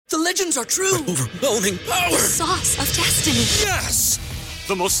The legends are true. Overwhelming power! Sauce of destiny. Yes!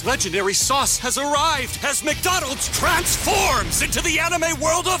 The most legendary sauce has arrived as McDonald's transforms into the anime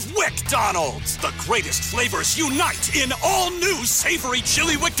world of WickDonald's. The greatest flavors unite in all new savory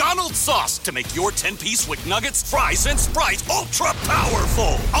chili McDonald's sauce to make your 10-piece Wick Nuggets, fries, and Sprite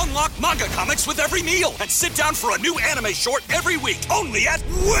ultra-powerful. Unlock manga comics with every meal and sit down for a new anime short every week only at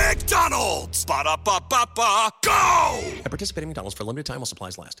WickDonald's. Ba-da-ba-ba-ba, go! At participating McDonald's for a limited time while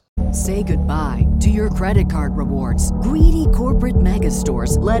supplies last. Say goodbye to your credit card rewards. Greedy corporate mega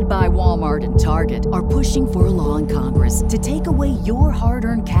stores, led by Walmart and Target, are pushing for a law in Congress to take away your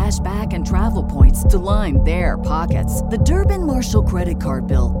hard-earned cash back and travel points to line their pockets. The Durbin-Marshall credit card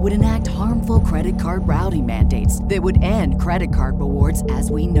bill would enact harmful credit card routing mandates that would end credit card rewards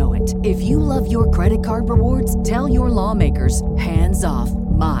as we know it. If you love your credit card rewards, tell your lawmakers, hands off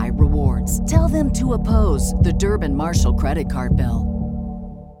my rewards. Tell them to oppose the Durbin-Marshall credit card bill.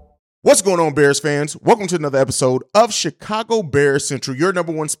 What's going on, Bears fans? Welcome to another episode of Chicago Bears Central, your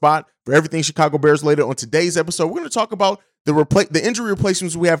number one spot for everything Chicago Bears. Later on today's episode, we're going to talk about the injury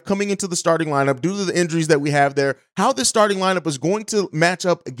replacements we have coming into the starting lineup due to the injuries that we have there, how this starting lineup is going to match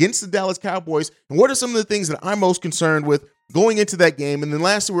up against the Dallas Cowboys, and what are some of the things that I'm most concerned with going into that game. And then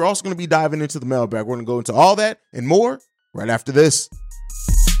lastly, we're also going to be diving into the mailbag. We're going to go into all that and more right after this.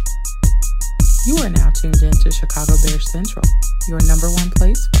 You are now tuned in to Chicago Bears Central, your number one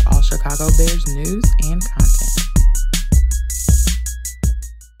place for all Chicago Bears news and content.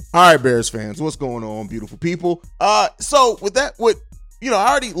 All right, Bears fans, what's going on, beautiful people? So with that, I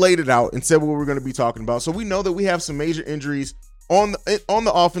already laid it out and said what we're going to be talking about. So we know that we have some major injuries on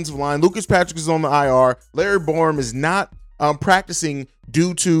the offensive line. Lucas Patrick is on the IR. Larry Borom is not practicing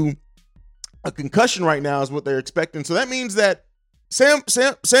due to a concussion right now, is what they're expecting. So that means that Sam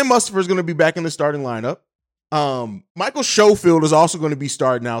Mustipher is going to be back in the starting lineup. Michael Schofield is also going to be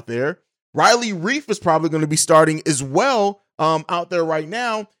starting out there. Riley Reef is probably going to be starting as well out there right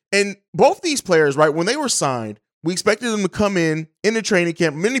now. And both these players, right, when they were signed, we expected them to come in the training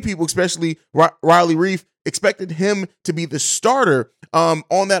camp. Many people, especially Riley Reef, expected him to be the starter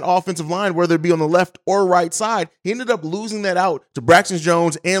on that offensive line, whether it be on the left or right side. He ended up losing that out to Braxton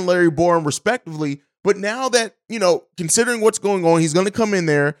Jones and Larry Borom, respectively. But now that, considering what's going on, he's going to come in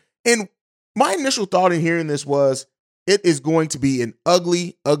there. And my initial thought in hearing this was it is going to be an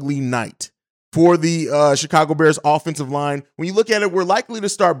ugly, ugly night for the Chicago Bears offensive line. When you look at it, we're likely to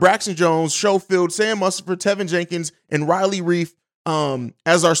start Braxton Jones, Schofield, Sam Mustipher, Tevin Jenkins, and Riley Reef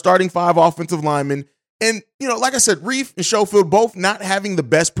as our starting five offensive linemen. And, like I said, Reef and Schofield both not having the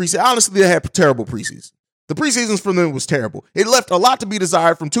best preseason. Honestly, they had terrible preseason. The preseasons for them was terrible. It left a lot to be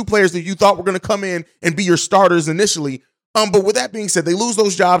desired from two players that you thought were going to come in and be your starters initially. But with that being said, they lose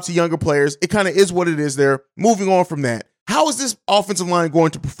those jobs to younger players. It kind of is what it is there. Moving on from that, how is this offensive line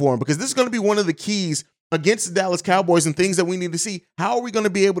going to perform? Because this is going to be one of the keys against the Dallas Cowboys and things that we need to see. How are we going to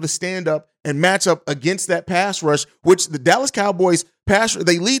be able to stand up and match up against that pass rush, which the Dallas Cowboys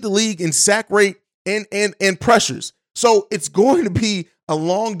they lead the league in sack rate and pressures. So it's going to be a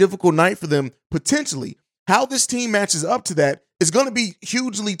long, difficult night for them potentially. How this team matches up to that is going to be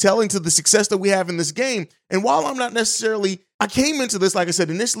hugely telling to the success that we have in this game. And while I'm not I came into this, like I said,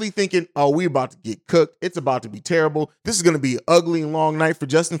 initially thinking, we're about to get cooked. It's about to be terrible. This is going to be an ugly and long night for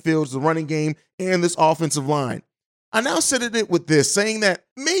Justin Fields, the running game, and this offensive line. I now said it with this, saying that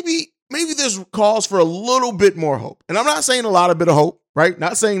maybe there's cause for a little bit more hope. And I'm not saying a lot of bit of hope, right?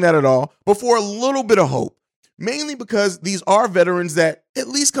 Not saying that at all, but for a little bit of hope. Mainly because these are veterans that, at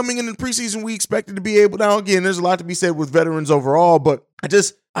least coming in the preseason, we expected to be able. Now, again, there's a lot to be said with veterans overall, but I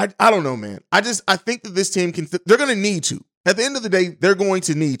don't know, man. I think that this team they're going to need to. At the end of the day, they're going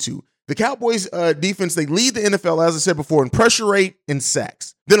to need to. The Cowboys defense, they lead the NFL, as I said before, in pressure rate and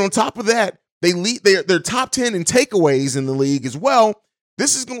sacks. Then on top of that, they're top 10 in takeaways in the league as well.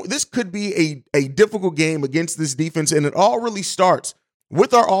 This could be a difficult game against this defense, and it all really starts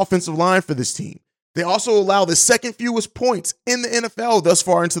with our offensive line for this team. They also allow the second fewest points in the NFL thus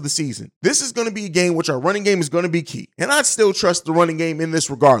far into the season. This is going to be a game which our running game is going to be key. And I'd still trust the running game in this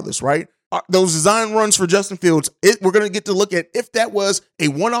regardless, right? Those design runs for Justin Fields, we're going to get to look at if that was a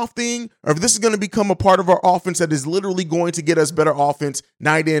one-off thing or if this is going to become a part of our offense that is literally going to get us better offense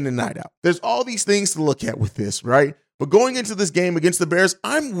night in and night out. There's all these things to look at with this, right? But going into this game against the Bears,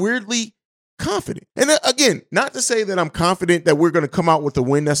 I'm weirdly confident. And again, not to say that I'm confident that we're going to come out with a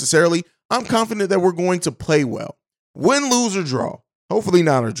win necessarily. I'm confident that we're going to play well. Win, lose, or draw. Hopefully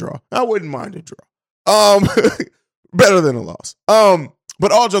not a draw. I wouldn't mind a draw. Better than a loss.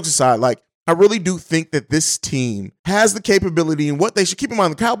 But all jokes aside, I really do think that this team has the capability, and what they should keep in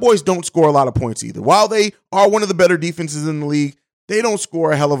mind, the Cowboys don't score a lot of points either. While they are one of the better defenses in the league, they don't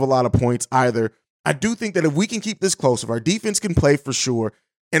score a hell of a lot of points either. I do think that if we can keep this close, if our defense can play for sure,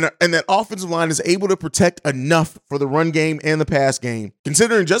 and that offensive line is able to protect enough for the run game and the pass game,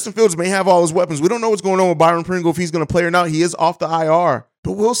 considering Justin Fields may have all his weapons, we don't know what's going on with Byron Pringle, if he's going to play or not. He is off the IR,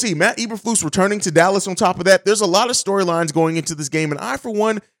 but we'll see. Matt Eberflus returning to Dallas on top of that. There's a lot of storylines going into this game, and I, for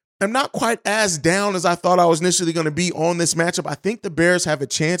one, am not quite as down as I thought I was initially going to be on this matchup. I think the Bears have a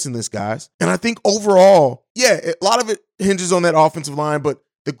chance in this, guys. And I think overall, yeah, a lot of it hinges on that offensive line, but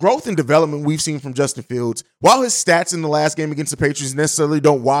the growth and development we've seen from Justin Fields, while his stats in the last game against the Patriots necessarily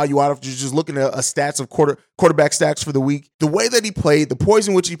don't wow you out if you're just looking at a stats of quarterback stats for the week, the way that he played, the poise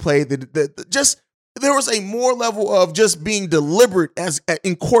in which he played, just there was a more level of just being deliberate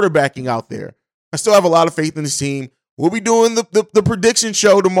in quarterbacking out there. I still have a lot of faith in this team. We'll be doing the prediction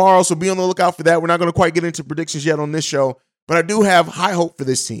show tomorrow, so be on the lookout for that. We're not going to quite get into predictions yet on this show, but I do have high hope for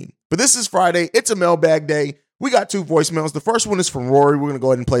this team. But this is Friday. It's a mailbag day. We got 2 voicemails. The first one is from Rory. We're going to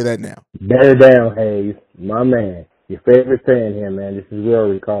go ahead and play that now. Bear down, Hayes. My man. Your favorite fan here, man. This is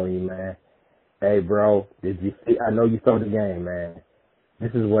Rory calling you, man. Hey, bro. Did you see? I know you saw the game, man.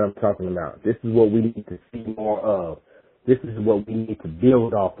 This is what I'm talking about. This is what we need to see more of. This is what we need to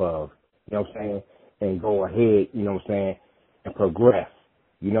build off of. You know what I'm saying? And go ahead, you know what I'm saying, and progress.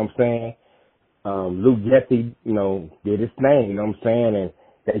 You know what I'm saying? Luke Jesse, you know, did his thing, you know what I'm saying? And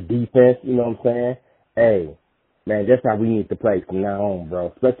that defense, you know what I'm saying? Hey, man, that's how we need to play from now on,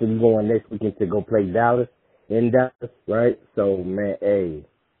 bro. Especially going next weekend to go play Dallas, in Dallas, right? So, man, hey,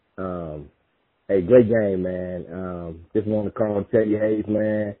 great game, man. Just want to call and tell you, Hayes,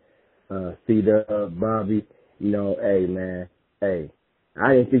 man, Bobby, you know, hey, man, hey.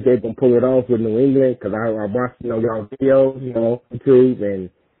 I didn't think they were going to pull it off with New England because I watched, you know, y'all videos, you know, YouTube, and,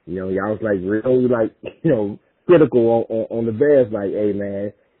 you know, y'all was like really, like, you know, critical on the Bears, like, hey,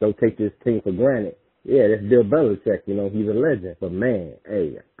 man, don't take this team for granted. Yeah, that's Bill Belichick, you know, he's a legend. But, man,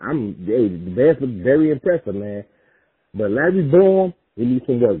 hey, the Bears look very impressive, man. But Larry Bourne, he needs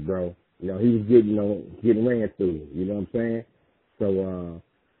some work, bro. You know, he was getting ran through, you know what I'm saying? So,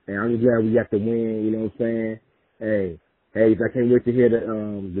 and I'm just glad we got the win, you know what I'm saying? Hey, I can't wait to hear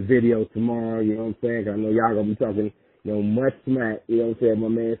the video tomorrow, you know what I'm saying? 'Cause I know y'all gonna be talking, you know, much smack, you know what I'm saying? My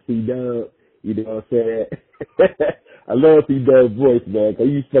man C-Dub, you know what I'm saying? I love C-Dub's voice, man, 'cause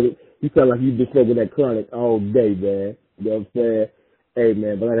you sound like you've been smoking that chronic all day, man. You know what I'm saying? Hey,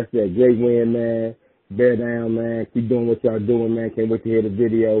 man, but like I said, great win, man. Bear down, man. Keep doing what y'all doing, man. Can't wait to hear the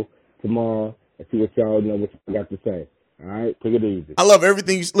video tomorrow and see what y'all got to say. All right, take it easy. I love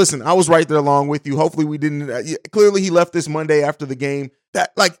everything. Listen, I was right there along with you. Hopefully we didn't. Clearly he left this Monday after the game. That,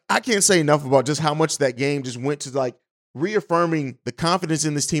 like, I can't say enough about just how much that game just went to, like, reaffirming the confidence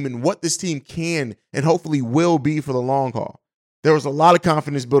in this team and what this team can and hopefully will be for the long haul. There was a lot of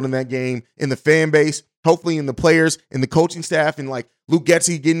confidence built in that game, in the fan base, hopefully in the players, in the coaching staff, and like Luke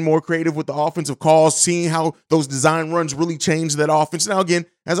Getsy getting more creative with the offensive calls, seeing how those design runs really changed that offense. Now, again,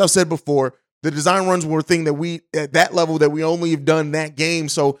 as I've said before, the design runs were a thing that we, at that level, that we only have done that game.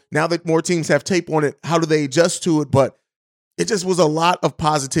 So now that more teams have tape on it, how do they adjust to it? But it just was a lot of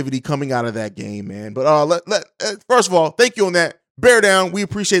positivity coming out of that game, man. But first of all, thank you on that. Bear down. We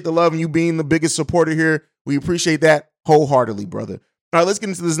appreciate the love and you being the biggest supporter here. We appreciate that wholeheartedly, brother. All right, let's get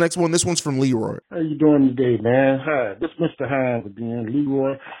into this next one. This one's from Leroy. How you doing today, man? Hi, this is Mr. Hines again,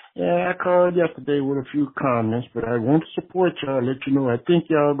 Leroy. Yeah, I called yesterday with a few comments, but I want to support y'all, let you know I think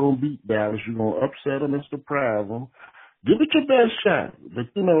y'all going to beat Dallas. You're going to upset them and surprise them. Give it your best shot. But,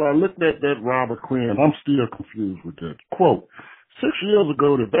 you know, I looked at that Robert Quinn. I'm still confused with that. Quote, 6 years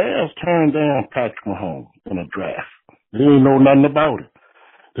ago, the Bears turned down Patrick Mahomes in a draft. They ain't know nothing about it.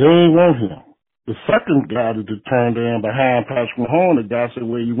 They ain't want him. The second guy that they turned down behind Patrick Mahomes, the guy said,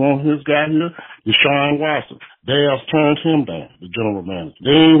 well, you want his guy here? Deshaun Watson. Bears turned him down, the general manager. They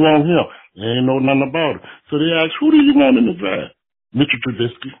ain't want him. They ain't know nothing about it. So they asked, who do you want in the draft? Mitchell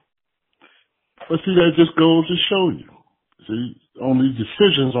Trubisky. But see, that just goes to show you. See, on these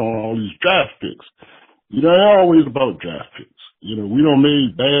decisions on all these draft picks, you know, they're always about draft picks. You know, we don't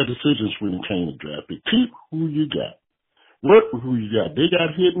make bad decisions when it came to draft picks. Keep who you got. Work with who you got. They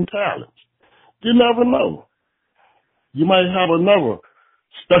got hidden talents. You never know. You might have another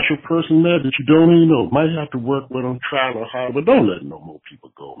special person there that you don't even know. Might have to work with them, try or hard, but don't let no more people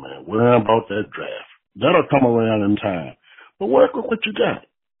go, man. Worry about that draft. That'll come around in time. But work with what you got.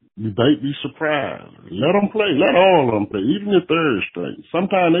 You might be surprised. Let them play. Let all of them play, even the third string.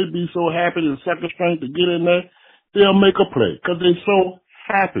 Sometimes they be so happy the second string to get in there, they'll make a play because they're so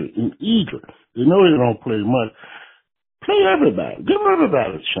happy and eager. They know they don't play much. Play everybody. Give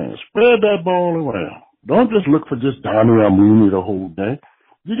everybody a chance. Spread that ball around. Don't just look for just Donnie Amuni the whole day.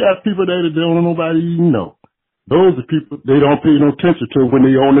 You got people there that don't nobody even know. Those are people they don't pay no attention to when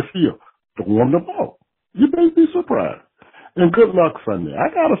they on the field. Throwing the ball. You may be surprised. And good luck Sunday.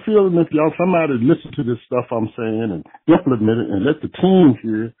 I got a feeling if y'all somebody listen to this stuff I'm saying and implement it and let the team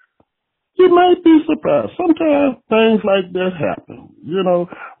hear, you might be surprised. Sometimes things like that happen. You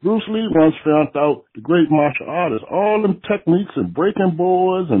know, Bruce Lee once found out, the great martial artist, all them techniques and breaking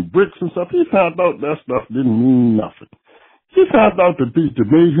boards and bricks and stuff, he found out that stuff didn't mean nothing. He found out to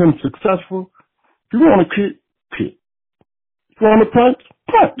make him successful, if you want to kick, kick. If you want to punch,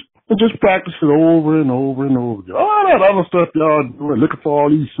 punch. And just practice it over and over and over again. All that other stuff y'all doing, looking for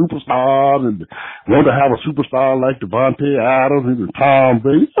all these superstars and want to have a superstar like Devontae Adams and Tom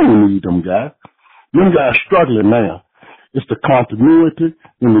Brady. You don't need them guys. Them guys struggling now. It's the continuity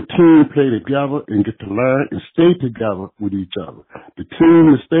when the team play together and get to learn and stay together with each other. The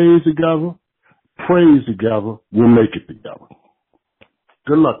team that stays together, prays together, will make it together.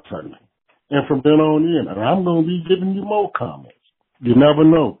 Good luck, Sunday. And from then on in, and I'm going to be giving you more comments. You never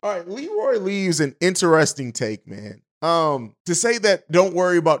know. All right, Leroy leaves an interesting take, man. To say that don't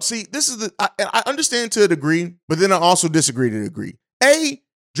worry about, see, this is I understand to a degree, but then I also disagree to a degree.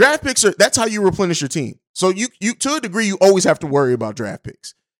 Draft picks that's how you replenish your team. So you to a degree, you always have to worry about draft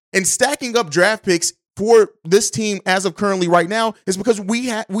picks. And stacking up draft picks for this team as of currently right now is because we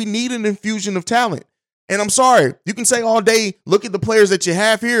need an infusion of talent. And I'm sorry, you can say all day, look at the players that you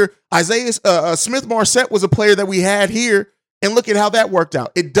have here. Isaiah Smith-Marset was a player that we had here. And look at how that worked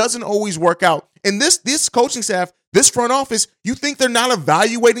out. It doesn't always work out. And this coaching staff, this front office, you think they're not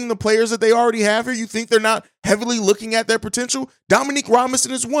evaluating the players that they already have here? You think they're not heavily looking at their potential? Dominique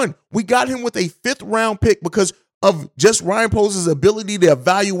Robinson is one. We got him with a 5th round pick because of just Ryan Post's ability to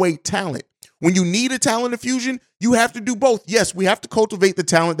evaluate talent. When you need a talent infusion, you have to do both. Yes, we have to cultivate the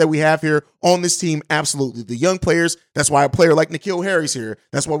talent that we have here on this team. Absolutely. The young players, that's why a player like N'Keal Harry's here.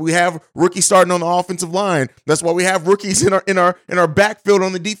 That's why we have rookies starting on the offensive line. That's why we have rookies in our backfield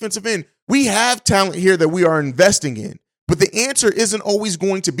on the defensive end. We have talent here that we are investing in. But the answer isn't always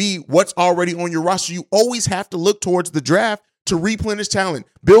going to be what's already on your roster. You always have to look towards the draft to replenish talent,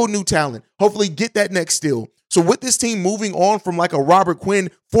 build new talent, hopefully get that next steal. So with this team moving on from like a Robert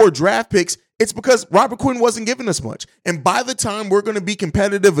Quinn for draft picks, it's because Robert Quinn wasn't giving us much. And by the time we're going to be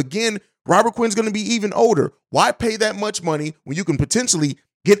competitive again, Robert Quinn's going to be even older. Why pay that much money when you can potentially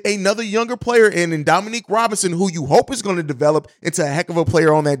get another younger player in Dominique Robinson, who you hope is going to develop into a heck of a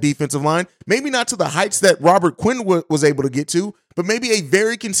player on that defensive line? Maybe not to the heights that Robert Quinn was able to get to, but maybe a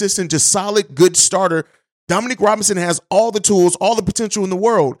very consistent, just solid, good starter. Dominique Robinson has all the tools, all the potential in the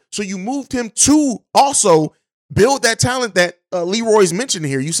world. So you moved him to also build that talent that Leroy's mentioned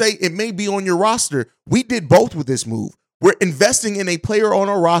here. You say it may be on your roster. We did both with this move. We're investing in a player on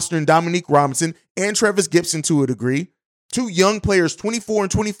our roster in Dominique Robinson and Travis Gibson to a degree. 2 young players, 24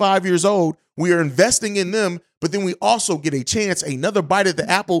 and 25 years old. We are investing in them, but then we also get a chance, another bite at the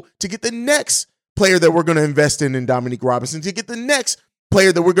apple to get the next player that we're going to invest in Dominique Robinson, to get the next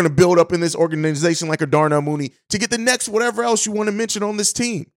player that we're going to build up in this organization like a Darnell Mooney, to get the next whatever else you want to mention on this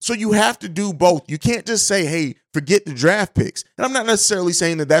team. So you have to do both. You can't just say, hey, forget the draft picks. And I'm not necessarily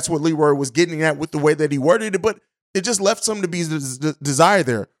saying that that's what Leroy was getting at with the way that he worded it, but it just left something to be desired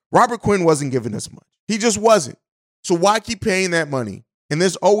there. Robert Quinn wasn't giving us much. He just wasn't. So why keep paying that money? And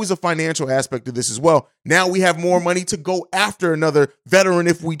there's always a financial aspect to this as well. Now we have more money to go after another veteran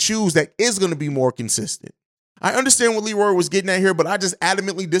if we choose that is going to be more consistent. I understand what Leroy was getting at here, but I just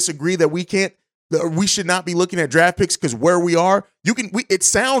adamantly disagree that we should not be looking at draft picks because where we are, it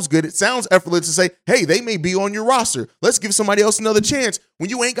sounds good. It sounds effortless to say, hey, they may be on your roster. Let's give somebody else another chance.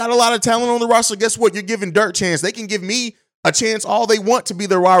 When you ain't got a lot of talent on the roster, guess what? You're giving dirt chance. They can give me a chance all they want to be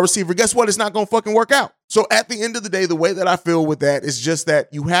their wide receiver. Guess what? It's not going to fucking work out. So at the end of the day, the way that I feel with that is just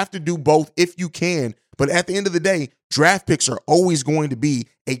that you have to do both if you can. But at the end of the day, draft picks are always going to be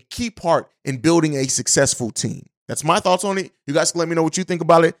a key part in building a successful team. That's my thoughts on it. You guys can let me know what you think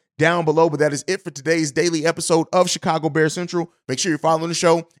about it down below. But that is it for today's daily episode of Chicago Bear Central. Make sure you're following the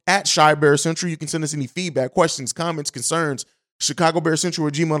show at Shy Bear Central. You can send us any feedback, questions, comments, concerns,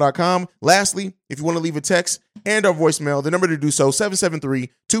 ChicagoBearCentral@gmail.com. Lastly, if you want to leave a text and our voicemail, the number to do so,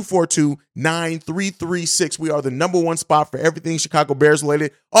 773-242-9336. We are the #1 spot for everything Chicago Bears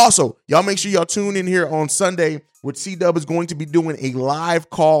related. Also, y'all make sure y'all tune in here on Sunday, which C-Dub is going to be doing a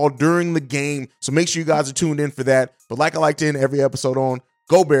live call during the game. So make sure you guys are tuned in for that. But like I like to end every episode on,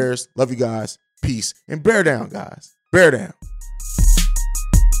 go Bears. Love you guys. Peace. And bear down, guys. Bear down.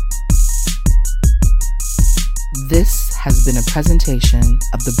 This has been a presentation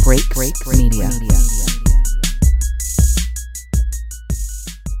of the Break Media.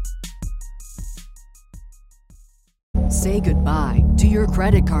 say goodbye to your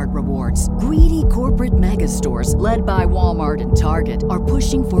credit card rewards. Greedy corporate mega stores, led by Walmart and Target, are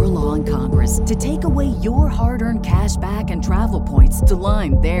pushing for a law in Congress to take away your hard-earned cash back and travel points to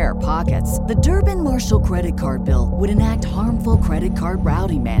line their pockets. The Durbin-Marshall credit card bill would enact harmful credit card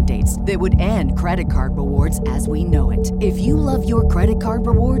routing mandates that would end credit card rewards as we know it. If you love your credit card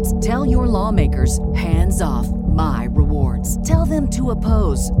rewards, tell your lawmakers, hands off my rewards. Tell them to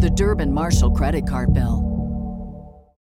oppose the Durbin-Marshall credit card bill.